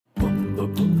On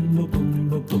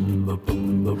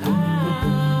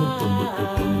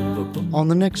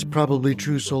the next Probably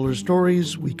True Solar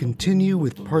Stories, we continue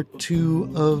with part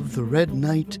 2 of The Red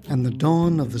Knight and the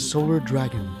Dawn of the Solar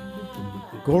Dragon.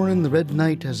 Gorin the Red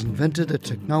Knight has invented a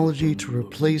technology to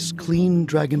replace clean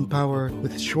dragon power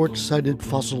with short-sighted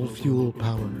fossil fuel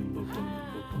power.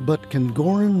 But can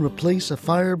Gorin replace a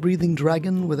fire-breathing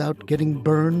dragon without getting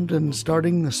burned and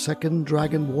starting a second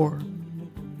dragon war?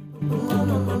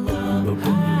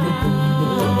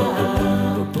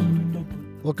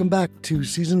 Welcome back to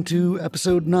Season 2,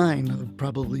 Episode 9 of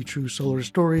Probably True Solar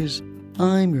Stories.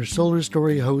 I'm your Solar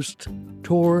Story host,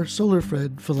 Tor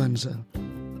Solarfred Valenza.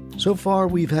 So far,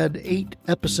 we've had 8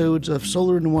 episodes of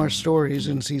Solar Noir stories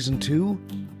in Season 2,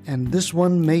 and this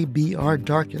one may be our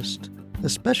darkest,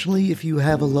 especially if you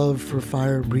have a love for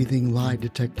fire-breathing,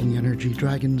 lie-detecting energy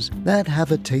dragons that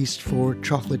have a taste for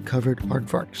chocolate-covered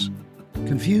aardvarks.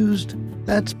 Confused?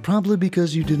 That's probably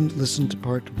because you didn't listen to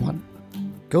Part 1.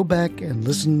 Go back and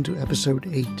listen to Episode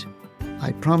 8.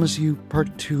 I promise you,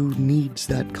 Part 2 needs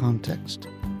that context.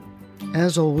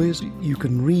 As always, you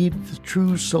can read the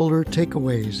true solar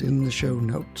takeaways in the show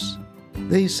notes.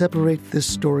 They separate this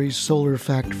story's solar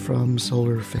fact from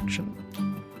solar fiction.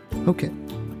 Okay,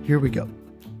 here we go.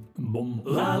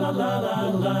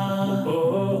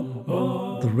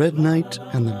 The Red Knight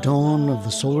and the Dawn of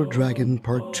the Solar Dragon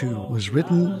Part 2 was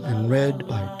written and read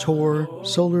by Tor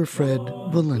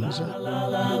Solarfred Valenza.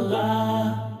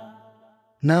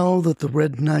 Now that the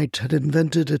Red Knight had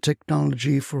invented a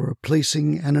technology for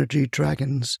replacing energy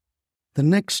dragons, the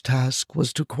next task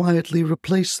was to quietly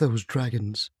replace those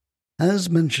dragons. As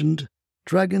mentioned,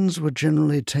 dragons were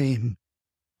generally tame,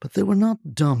 but they were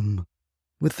not dumb.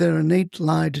 With their innate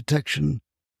lie detection,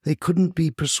 they couldn't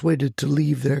be persuaded to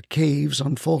leave their caves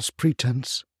on false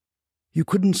pretense. You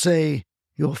couldn't say,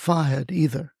 "You're fired,"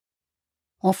 either.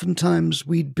 Oftentimes,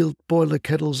 we'd built boiler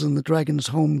kettles in the dragon's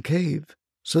home cave,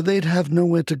 so they'd have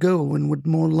nowhere to go and would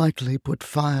more likely put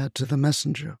fire to the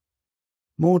messenger.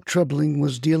 More troubling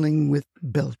was dealing with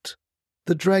Belt.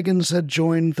 The dragons had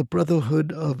joined the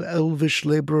Brotherhood of Elvish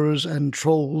Laborers and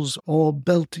Trolls, or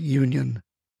Belt Union.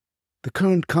 The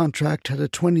current contract had a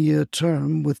 20-year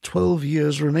term with 12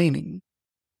 years remaining.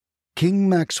 King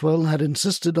Maxwell had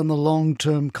insisted on the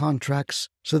long-term contracts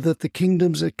so that the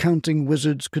kingdom's accounting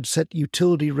wizards could set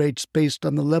utility rates based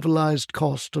on the levelized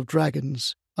cost of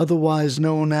dragons, otherwise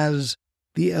known as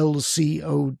the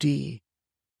LCOD.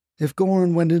 If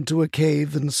Gorin went into a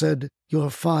cave and said, "You're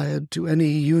fired," to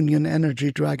any Union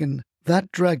energy dragon,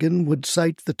 that dragon would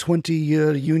cite the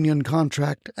 20-year Union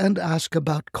contract and ask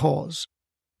about cause.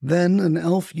 Then an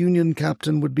elf union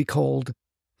captain would be called,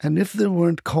 and if there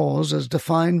weren't cause as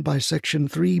defined by Section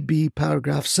 3B,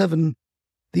 Paragraph 7,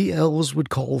 the elves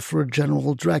would call for a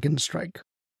general dragon strike.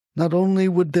 Not only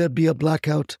would there be a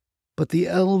blackout, but the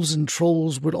elves and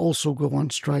trolls would also go on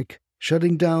strike,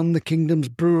 shutting down the kingdom's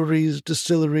breweries,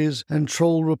 distilleries, and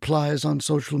troll replies on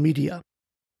social media.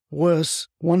 Worse,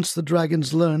 once the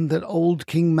dragons learned that old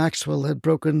King Maxwell had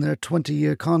broken their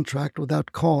 20-year contract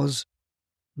without cause,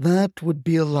 that would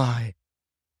be a lie.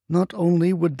 Not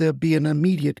only would there be an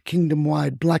immediate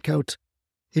kingdom-wide blackout,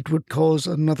 it would cause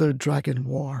another dragon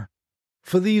war.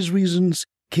 For these reasons,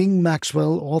 King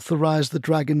Maxwell authorized the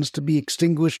dragons to be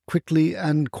extinguished quickly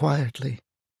and quietly.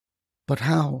 But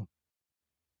how?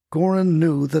 Gorin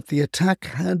knew that the attack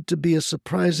had to be a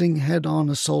surprising head-on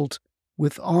assault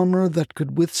with armor that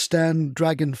could withstand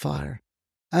dragon fire.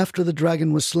 After the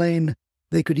dragon was slain,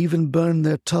 they could even burn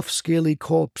their tough, scaly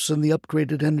corpse in the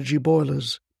upgraded energy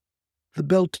boilers. The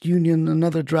Belt Union and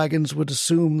other dragons would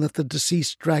assume that the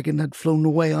deceased dragon had flown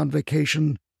away on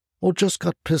vacation or just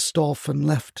got pissed off and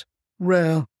left.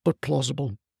 Rare, but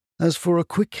plausible. As for a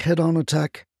quick head-on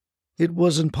attack, it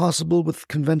was impossible with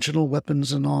conventional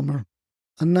weapons and armor.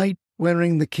 A knight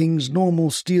wearing the king's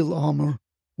normal steel armor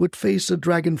would face a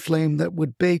dragon flame that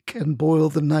would bake and boil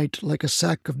the knight like a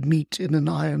sack of meat in an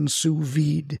iron sous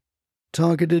vide.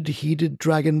 Targeted, heated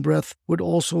dragon breath would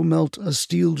also melt a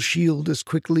steel shield as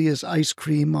quickly as ice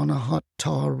cream on a hot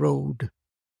tar road.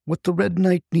 What the Red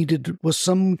Knight needed was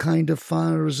some kind of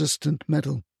fire-resistant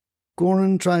metal.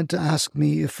 Gorin tried to ask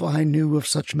me if I knew of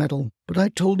such metal, but I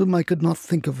told him I could not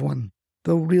think of one,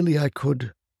 though really I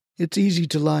could. It's easy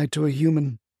to lie to a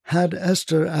human. Had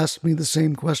Esther asked me the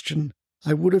same question,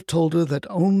 I would have told her that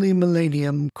only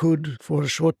millennium could, for a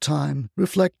short time,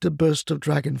 reflect a burst of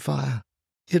dragon fire.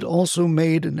 It also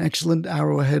made an excellent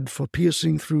arrowhead for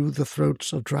piercing through the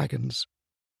throats of dragons.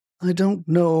 I don't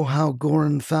know how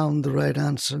Gorin found the right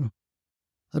answer.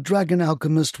 A dragon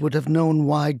alchemist would have known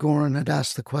why Gorin had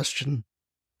asked the question,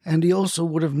 and he also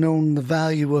would have known the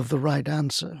value of the right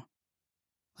answer.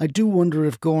 I do wonder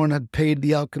if Gorin had paid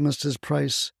the alchemist his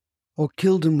price, or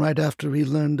killed him right after he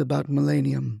learned about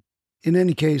millennium. In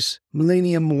any case,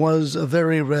 millennium was a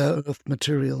very rare earth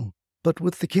material, but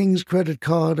with the king's credit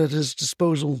card at his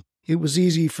disposal, it was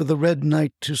easy for the Red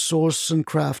Knight to source and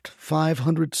craft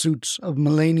 500 suits of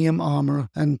millennium armor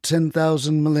and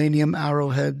 10,000 millennium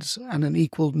arrowheads and an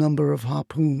equal number of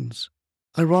harpoons.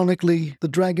 Ironically, the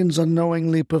dragons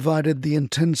unknowingly provided the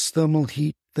intense thermal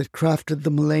heat that crafted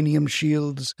the millennium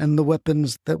shields and the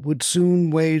weapons that would soon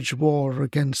wage war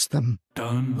against them.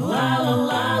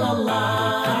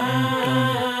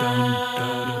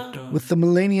 With the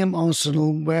millennium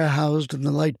arsenal warehoused in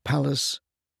the Light Palace,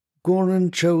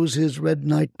 Gorin chose his Red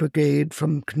Knight Brigade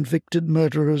from convicted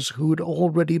murderers who had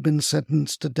already been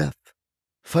sentenced to death.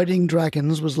 Fighting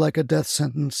dragons was like a death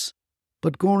sentence,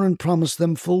 but Gorin promised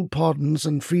them full pardons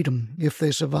and freedom if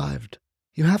they survived.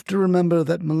 You have to remember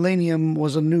that millennium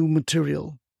was a new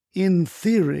material. In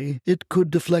theory, it could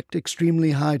deflect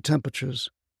extremely high temperatures,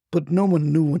 but no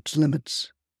one knew its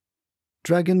limits.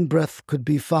 Dragon breath could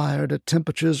be fired at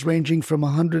temperatures ranging from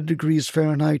 100 degrees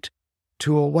Fahrenheit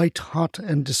to a white-hot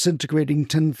and disintegrating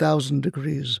 10,000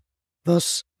 degrees.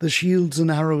 Thus, the shields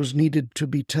and arrows needed to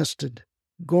be tested.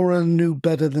 Gorin knew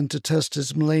better than to test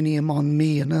his millennium on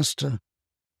me and Esther.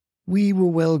 We were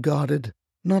well guarded,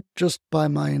 not just by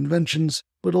my inventions,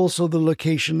 but also the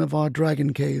location of our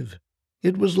dragon cave.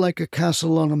 It was like a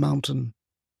castle on a mountain.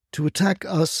 To attack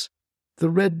us, the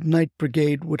Red Knight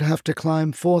Brigade would have to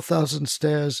climb 4,000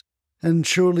 stairs and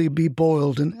surely be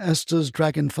boiled in Esther's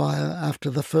dragonfire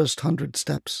after the first 100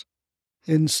 steps.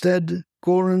 Instead,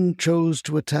 Gorin chose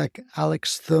to attack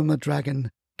Alex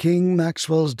Thermodragon, King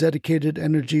Maxwell's dedicated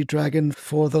energy dragon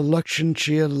for the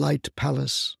Luxenshire Light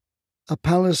Palace. A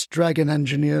palace dragon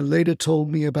engineer later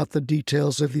told me about the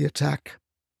details of the attack.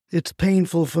 It's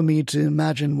painful for me to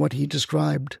imagine what he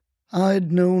described.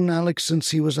 I'd known Alex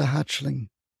since he was a hatchling.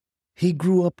 He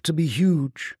grew up to be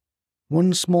huge.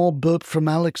 One small burp from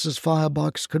Alex's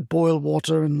firebox could boil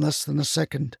water in less than a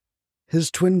second.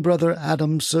 His twin brother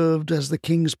Adam served as the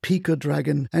king's Pika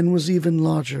dragon and was even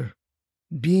larger.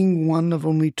 Being one of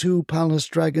only 2 palace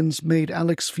dragons made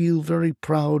Alex feel very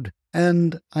proud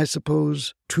and, I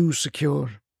suppose, too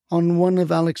secure. On one of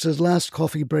Alex's last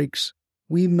coffee breaks,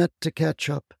 we met to catch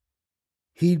up.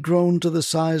 He'd grown to the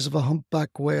size of a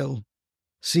humpback whale.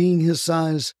 Seeing his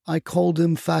size, I called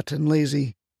him fat and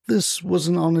lazy. This was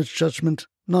an honest judgment,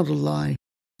 not a lie,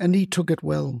 and he took it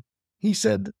well. He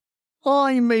said,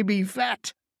 "I may be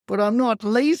fat, but I'm not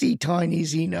lazy, Tiny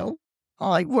Zeno.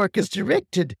 I work as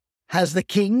directed. Has the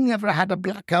king ever had a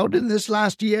blackout in this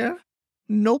last year?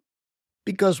 Nope,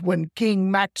 because when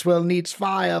King Maxwell needs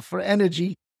fire for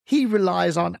energy, he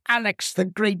relies on Alex, the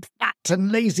great fat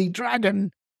and lazy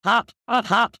dragon. Ha, ha,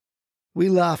 ha." We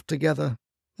laughed together,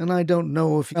 and I don't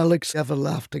know if Alex ever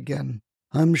laughed again.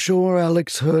 I'm sure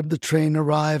Alex heard the train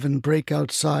arrive and break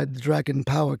outside the dragon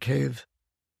power cave.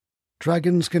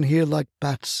 Dragons can hear like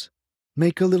bats.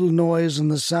 Make a little noise and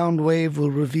the sound wave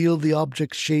will reveal the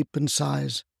object's shape and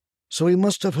size. So he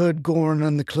must have heard Gorin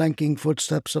and the clanking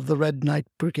footsteps of the Red Knight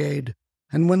Brigade,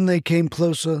 and when they came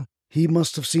closer, he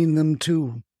must have seen them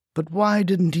too. But why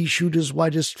didn't he shoot his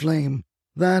whitest flame?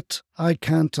 That I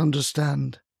can't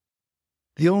understand.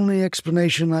 The only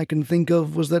explanation I can think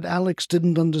of was that Alex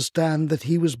didn't understand that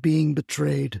he was being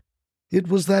betrayed. It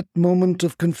was that moment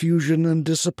of confusion and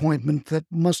disappointment that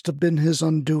must have been his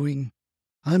undoing.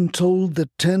 I'm told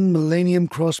that 10 millennium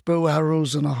crossbow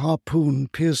arrows and a harpoon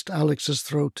pierced Alex's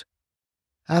throat.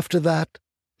 After that,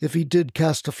 if he did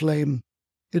cast a flame,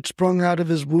 it sprung out of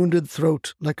his wounded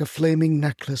throat like a flaming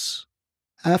necklace.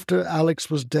 After Alex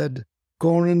was dead,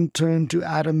 Gorin turned to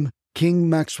Adam, King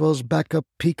Maxwell's backup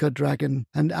Pika dragon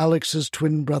and Alex's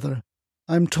twin brother.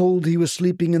 I'm told he was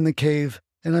sleeping in the cave,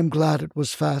 and I'm glad it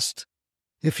was fast.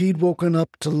 If he'd woken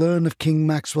up to learn of King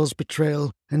Maxwell's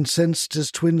betrayal and sensed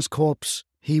his twin's corpse,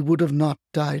 he would have not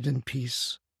died in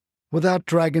peace. Without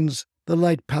dragons, the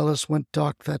Light Palace went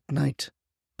dark that night.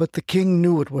 But the king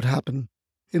knew it would happen.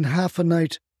 In half a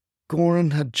night,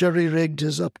 Gorin had jerry-rigged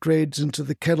his upgrades into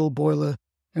the kettle boiler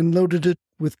and loaded it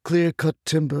with clear-cut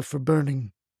timber for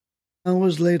burning.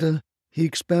 Hours later, he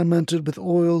experimented with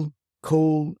oil,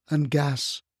 coal, and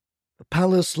gas. The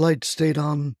palace light stayed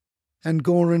on, and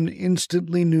Gorin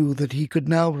instantly knew that he could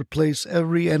now replace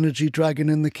every energy dragon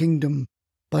in the kingdom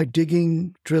by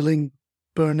digging, drilling,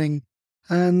 burning,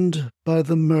 and by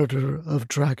the murder of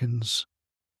dragons.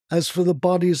 As for the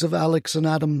bodies of Alex and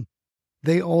Adam,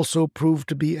 they also proved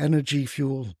to be energy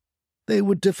fuel. They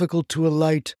were difficult to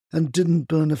alight and didn't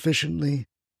burn efficiently,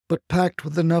 but packed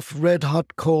with enough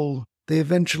red-hot coal, they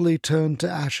eventually turned to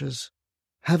ashes.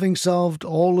 Having solved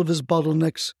all of his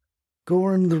bottlenecks,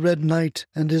 Gorin the Red Knight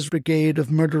and his brigade of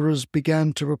murderers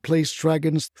began to replace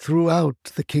dragons throughout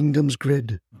the kingdom's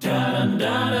grid.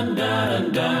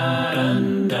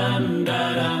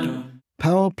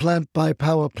 Power plant by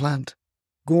power plant,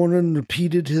 Gorin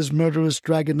repeated his murderous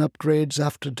dragon upgrades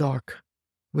after dark.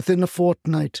 Within a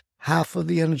fortnight, half of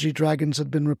the energy dragons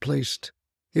had been replaced.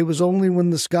 It was only when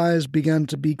the skies began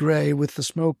to be grey with the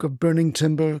smoke of burning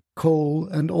timber, coal,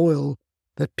 and oil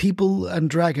that people and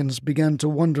dragons began to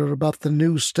wonder about the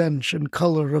new stench and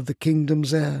colour of the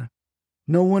kingdom's air.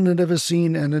 No one had ever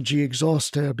seen energy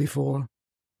exhaust air before.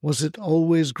 Was it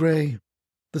always grey?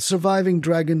 The surviving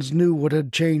dragons knew what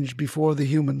had changed before the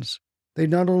humans. They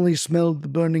not only smelled the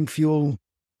burning fuel,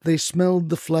 they smelled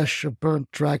the flesh of burnt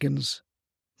dragons.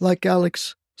 Like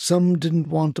Alex, some didn't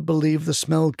want to believe the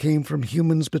smell came from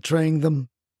humans betraying them.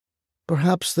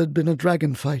 Perhaps there'd been a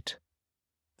dragon fight.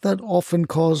 That often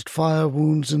caused fire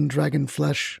wounds in dragon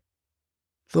flesh.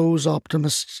 Those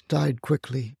optimists died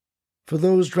quickly. For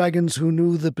those dragons who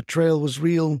knew the betrayal was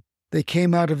real, they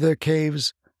came out of their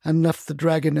caves and left the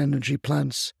dragon energy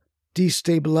plants,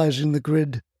 destabilizing the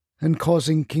grid and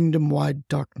causing kingdom-wide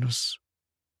darkness.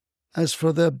 As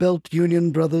for their Belt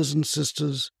Union brothers and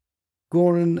sisters,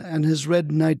 Gorin and his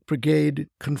Red Knight Brigade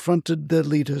confronted their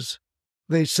leaders.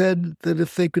 They said that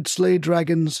if they could slay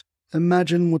dragons,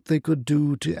 imagine what they could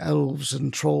do to elves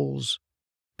and trolls.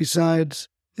 Besides,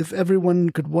 if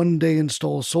everyone could one day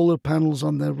install solar panels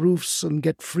on their roofs and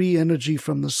get free energy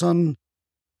from the sun,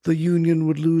 the Union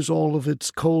would lose all of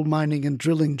its coal mining and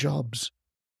drilling jobs.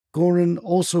 Gorin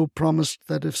also promised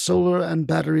that if solar and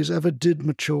batteries ever did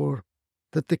mature,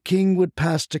 that the king would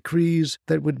pass decrees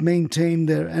that would maintain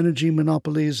their energy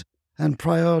monopolies and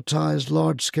prioritize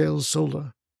large-scale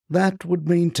solar. That would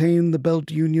maintain the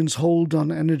Belt Union's hold on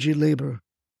energy labor.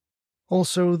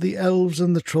 Also, the elves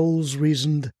and the trolls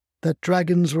reasoned that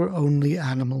dragons were only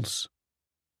animals.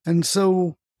 And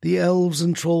so, the elves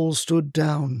and trolls stood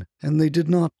down, and they did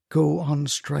not go on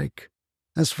strike.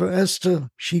 As for Esther,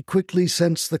 she quickly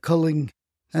sensed the culling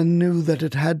and knew that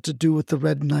it had to do with the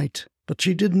Red Knight, but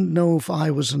she didn't know if I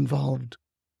was involved.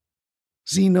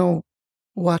 "Zeno,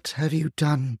 what have you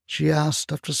done?" she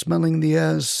asked after smelling the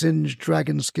air's singed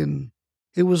dragon skin.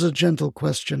 It was a gentle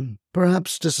question,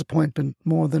 perhaps disappointment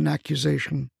more than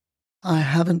accusation. "I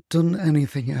haven't done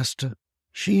anything, Esther."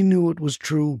 She knew it was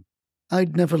true.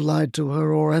 I'd never lied to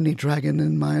her or any dragon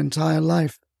in my entire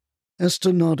life.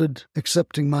 Esther nodded,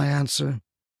 accepting my answer.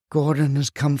 "Gorin has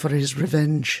come for his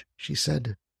revenge," she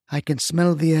said. "I can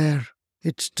smell the air.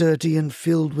 It's dirty and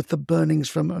filled with the burnings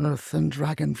from earth and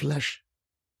dragon flesh."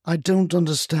 "I don't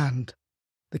understand."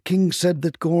 "The king said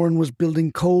that Gorin was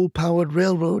building coal-powered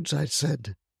railroads," I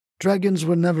said. "Dragons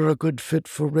were never a good fit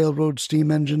for railroad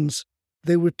steam engines.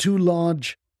 They were too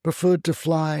large, preferred to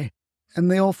fly,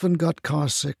 and they often got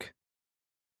car-sick.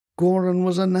 Gorin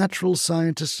was a natural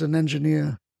scientist and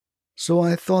engineer, so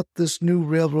I thought this new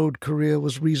railroad career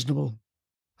was reasonable.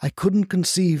 I couldn't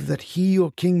conceive that he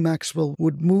or King Maxwell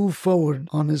would move forward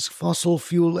on his fossil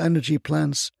fuel energy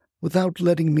plants without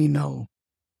letting me know."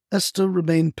 Esther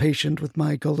remained patient with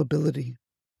my gullibility.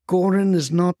 "Gorin is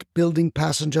not building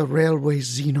passenger railways,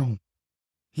 Zeno.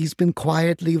 He's been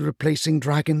quietly replacing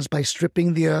dragons by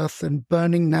stripping the earth and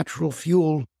burning natural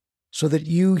fuel so that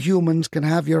you humans can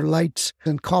have your lights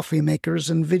and coffee makers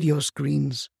and video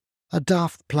screens. A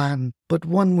daft plan, but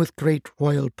one with great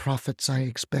royal profits, I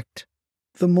expect."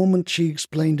 The moment she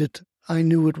explained it, I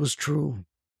knew it was true.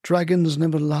 Dragons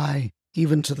never lie,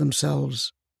 even to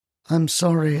themselves. "I'm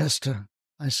sorry, Esther,"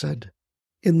 I said.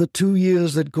 In the 2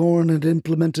 years that Gorin had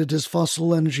implemented his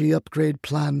fossil energy upgrade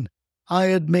plan, I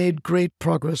had made great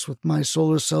progress with my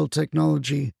solar cell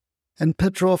technology, and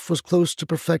Petrov was close to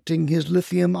perfecting his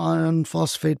lithium iron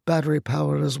phosphate battery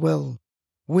power as well.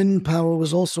 Wind power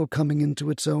was also coming into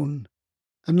its own.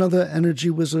 Another energy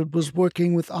wizard was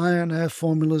working with iron air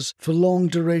formulas for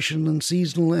long-duration and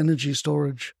seasonal energy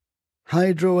storage.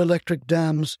 Hydroelectric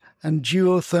dams and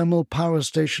geothermal power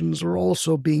stations were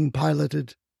also being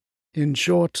piloted. In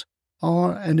short,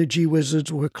 our energy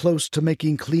wizards were close to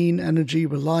making clean energy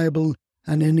reliable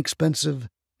and inexpensive,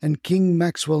 and King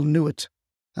Maxwell knew it.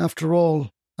 After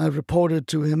all, I reported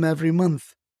to him every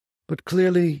month. But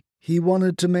clearly, he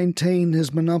wanted to maintain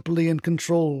his monopoly and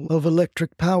control of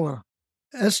electric power.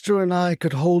 Esther and I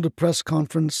could hold a press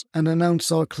conference and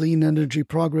announce our clean energy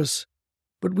progress,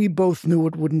 but we both knew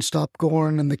it wouldn't stop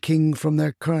Gorin and the king from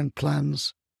their current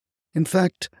plans. In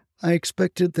fact, I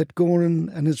expected that Gorin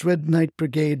and his Red Knight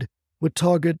Brigade would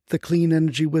target the clean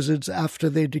energy wizards after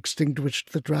they'd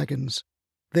extinguished the dragons.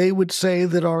 They would say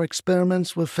that our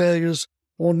experiments were failures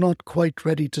or not quite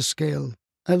ready to scale.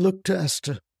 I looked to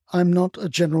Esther. I'm not a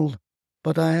general,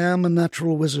 but I am a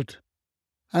natural wizard.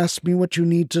 Ask me what you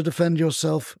need to defend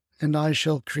yourself, and I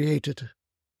shall create it.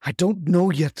 I don't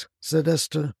know yet, said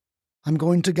Esther. I'm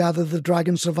going to gather the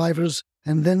dragon survivors,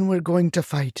 and then we're going to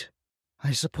fight.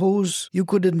 I suppose you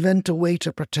could invent a way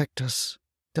to protect us,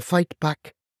 to fight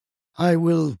back. I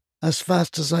will, as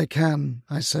fast as I can,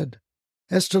 I said.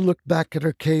 Esther looked back at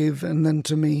her cave and then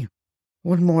to me.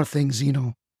 One more thing,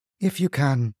 Zeno. If you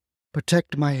can,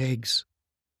 protect my eggs.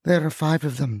 There are 5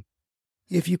 of them.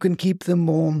 If you can keep them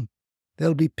warm,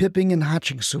 they'll be pipping and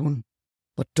hatching soon.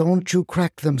 But don't you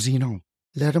crack them, Zeno.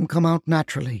 Let them come out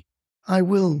naturally. I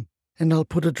will, and I'll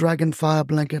put a dragon fire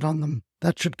blanket on them.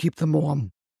 That should keep them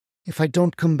warm. If I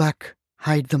don't come back,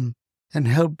 hide them and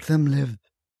help them live.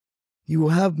 You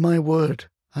have my word,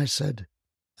 I said.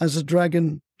 As a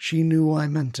dragon, she knew I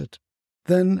meant it.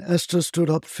 Then Esther stood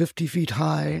up 50 feet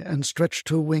high and stretched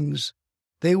her wings.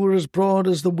 They were as broad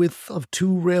as the width of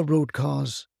 2 railroad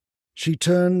cars. She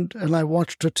turned, and I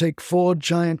watched her take 4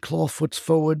 giant clawfoots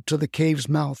forward to the cave's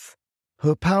mouth.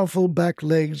 Her powerful back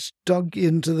legs dug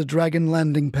into the dragon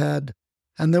landing pad,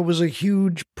 and there was a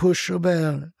huge push of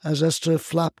air as Esther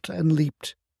flapped and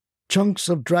leaped. Chunks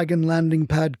of dragon landing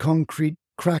pad concrete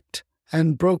cracked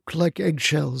and broke like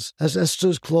eggshells as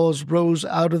Esther's claws rose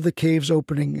out of the cave's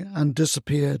opening and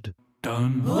disappeared.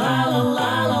 Dun, la, la,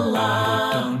 la,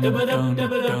 la,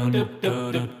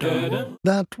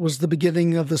 That was the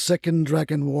beginning of the Second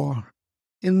Dragon War.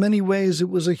 In many ways it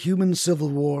was a human civil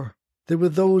war. There were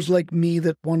those like me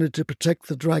that wanted to protect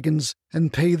the dragons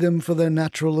and pay them for their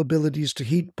natural abilities to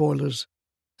heat boilers,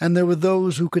 and there were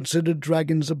those who considered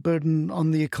dragons a burden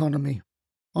on the economy.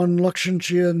 On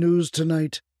Luxembourg News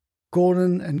tonight,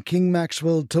 Gorin and King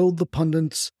Maxwell told the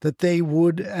pundits that they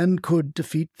would and could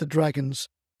defeat the dragons.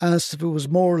 Asked if it was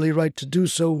morally right to do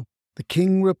so, the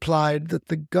king replied that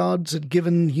the gods had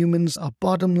given humans a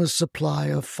bottomless supply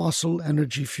of fossil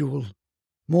energy fuel.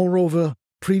 Moreover,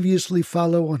 previously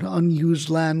fallow and unused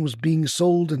land was being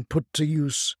sold and put to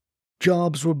use.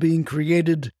 Jobs were being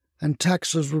created, and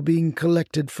taxes were being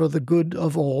collected for the good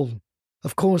of all.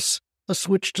 Of course, a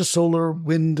switch to solar,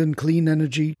 wind, and clean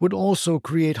energy would also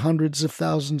create hundreds of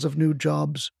thousands of new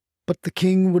jobs, but the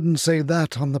king wouldn't say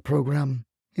that on the program.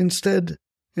 Instead,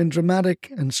 in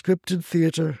dramatic and scripted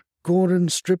theater, Gorin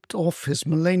stripped off his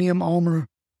millennium armor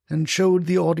and showed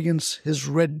the audience his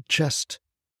red chest.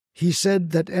 He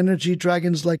said that energy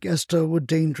dragons like Esther were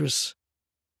dangerous.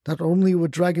 Not only were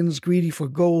dragons greedy for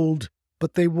gold,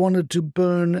 but they wanted to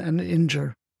burn and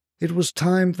injure. It was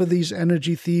time for these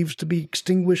energy thieves to be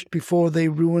extinguished before they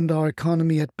ruined our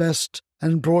economy at best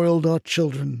and broiled our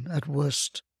children at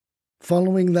worst.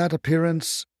 Following that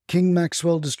appearance, King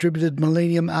Maxwell distributed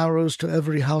millennium arrows to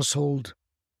every household.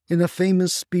 In a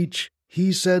famous speech,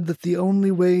 he said that the only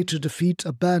way to defeat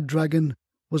a bad dragon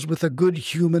was with a good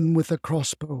human with a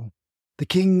crossbow. The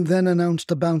king then announced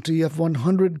a bounty of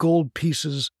 100 gold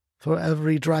pieces for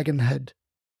every dragon head.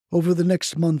 Over the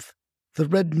next month, the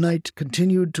Red Knight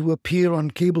continued to appear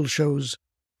on cable shows,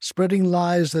 spreading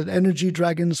lies that energy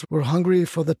dragons were hungry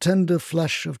for the tender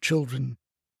flesh of children.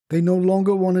 They no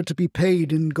longer wanted to be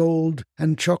paid in gold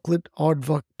and chocolate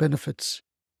aardvark benefits.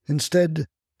 Instead,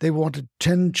 they wanted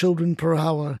 10 children per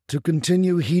hour to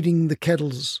continue heating the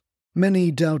kettles.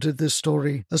 Many doubted this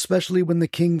story, especially when the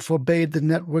king forbade the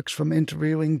networks from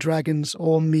interviewing dragons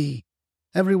or me.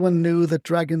 Everyone knew that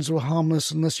dragons were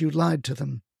harmless unless you lied to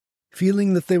them.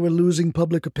 Feeling that they were losing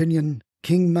public opinion,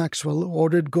 King Maxwell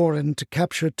ordered Gorin to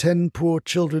capture 10 poor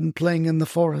children playing in the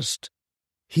forest.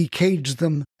 He caged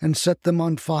them and set them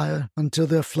on fire until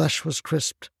their flesh was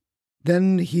crisped.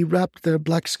 Then he wrapped their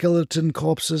black skeleton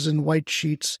corpses in white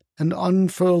sheets and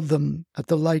unfurled them at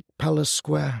the light palace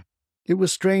square. It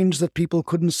was strange that people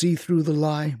couldn't see through the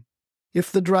lie.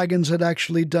 If the dragons had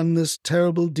actually done this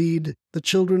terrible deed, the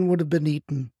children would have been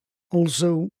eaten.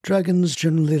 Also, dragons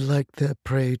generally like their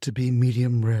prey to be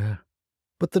medium rare.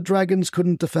 But the dragons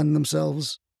couldn't defend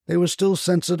themselves. They were still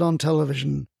censored on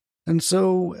television, and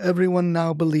so everyone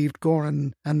now believed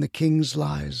Gorin and the king's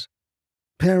lies.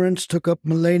 Parents took up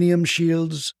millennium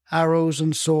shields, arrows,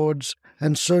 and swords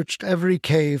and searched every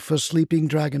cave for sleeping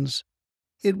dragons.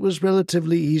 It was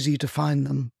relatively easy to find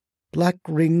them. Black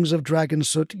rings of dragon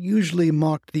soot usually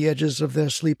marked the edges of their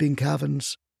sleeping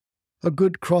caverns. A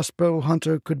good crossbow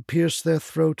hunter could pierce their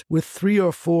throat with 3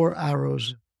 or 4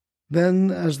 arrows. Then,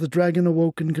 as the dragon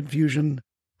awoke in confusion,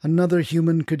 another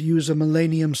human could use a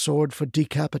millennium sword for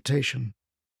decapitation.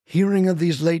 Hearing of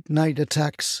these late-night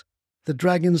attacks, the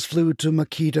dragons flew to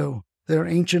Makido, their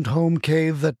ancient home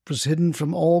cave that was hidden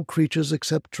from all creatures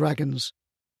except dragons.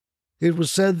 It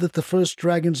was said that the first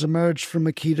dragons emerged from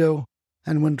Makido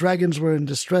and when dragons were in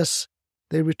distress,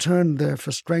 they returned there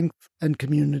for strength and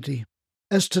community.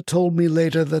 Esther told me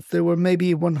later that there were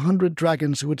maybe 100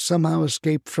 dragons who had somehow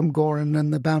escaped from Gorin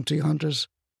and the bounty hunters.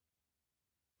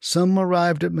 Some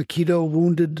arrived at Makito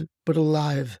wounded but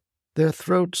alive, their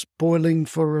throats boiling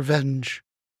for revenge.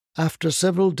 After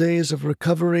several days of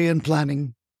recovery and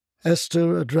planning,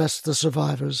 Esther addressed the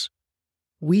survivors.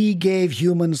 "We gave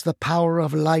humans the power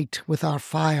of light with our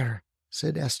fire,"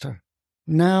 said Esther.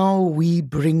 "Now we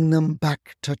bring them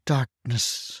back to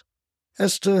darkness."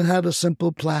 Esther had a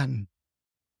simple plan.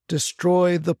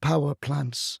 Destroy the power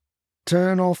plants.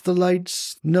 Turn off the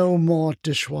lights, no more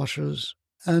dishwashers,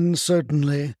 and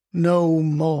certainly no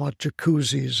more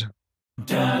jacuzzis.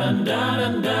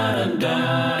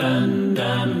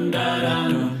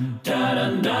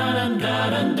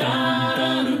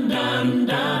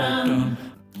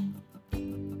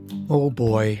 Oh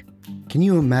boy, can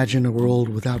you imagine a world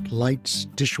without lights,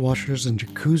 dishwashers, and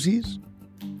jacuzzis?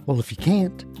 Well, if you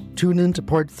can't, tune in to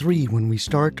part 3 when we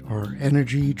start our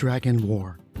Energy Dragon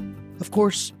War. Of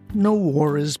course, no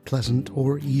war is pleasant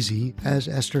or easy, as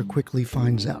Esther quickly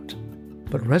finds out.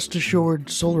 But rest assured,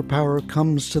 solar power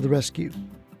comes to the rescue.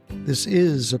 This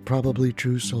is a probably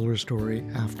true solar story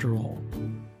after all.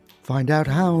 Find out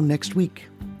how next week.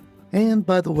 And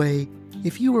by the way,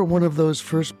 if you were one of those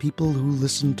first people who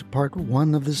listened to part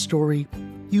 1 of this story,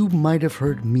 you might have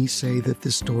heard me say that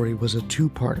this story was a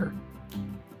 2-parter.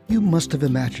 You must have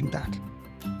imagined that.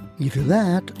 Either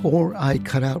that, or I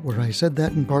cut out where I said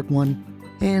that in part 1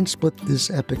 and split this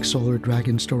epic solar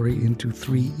dragon story into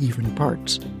 3 even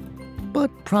parts. But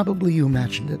probably you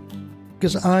imagined it,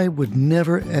 because I would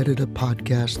never edit a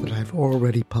podcast that I've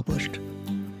already published.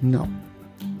 No,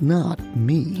 not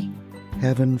me.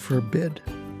 Heaven forbid.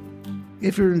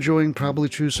 If you're enjoying Probably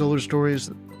True Solar Stories,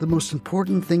 the most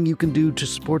important thing you can do to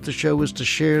support the show is to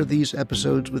share these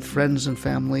episodes with friends and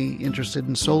family interested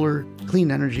in solar,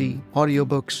 clean energy,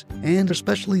 audiobooks, and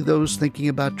especially those thinking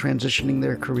about transitioning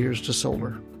their careers to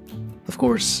solar. Of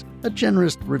course, a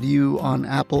generous review on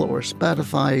Apple or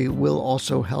Spotify will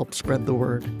also help spread the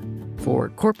word. For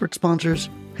corporate sponsors,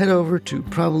 head over to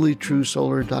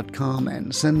probablytruesolar.com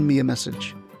and send me a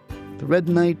message. The Red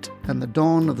Knight and the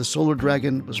Dawn of the Solar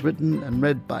Dragon was written and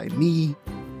read by me,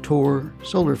 Tor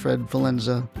Solarfred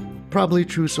Valenza. Probably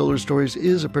True Solar Stories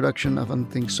is a production of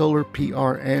Unthink Solar,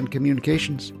 PR, and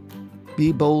Communications.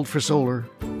 Be bold for solar,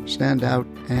 stand out,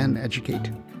 and educate.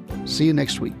 See you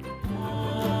next week.